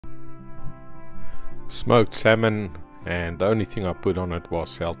Smoked salmon, and the only thing I put on it was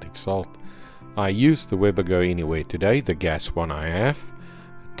Celtic Salt. I used the Weber Go Anywhere today, the gas one I have,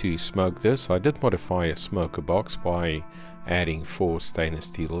 to smoke this. I did modify a smoker box by adding 4 stainless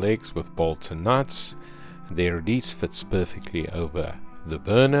steel legs with bolts and nuts. There it is, fits perfectly over the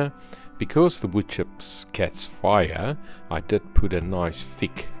burner. Because the wood chips catch fire, I did put a nice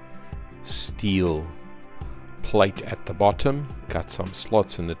thick steel plate at the bottom, cut some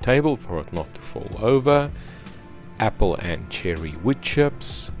slots in the table for it not to fall over. Apple and cherry wood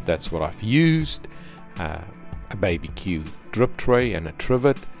chips, that's what I've used. A BBQ drip tray and a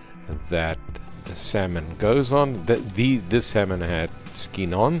trivet that the salmon goes on. This salmon had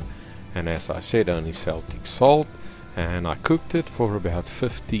skin on, and as I said, only Celtic Salt, and I cooked it for about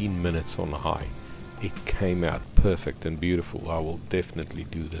 15 minutes on high. It came out perfect and beautiful. I will definitely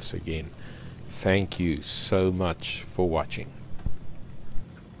do this again. Thank you so much for watching.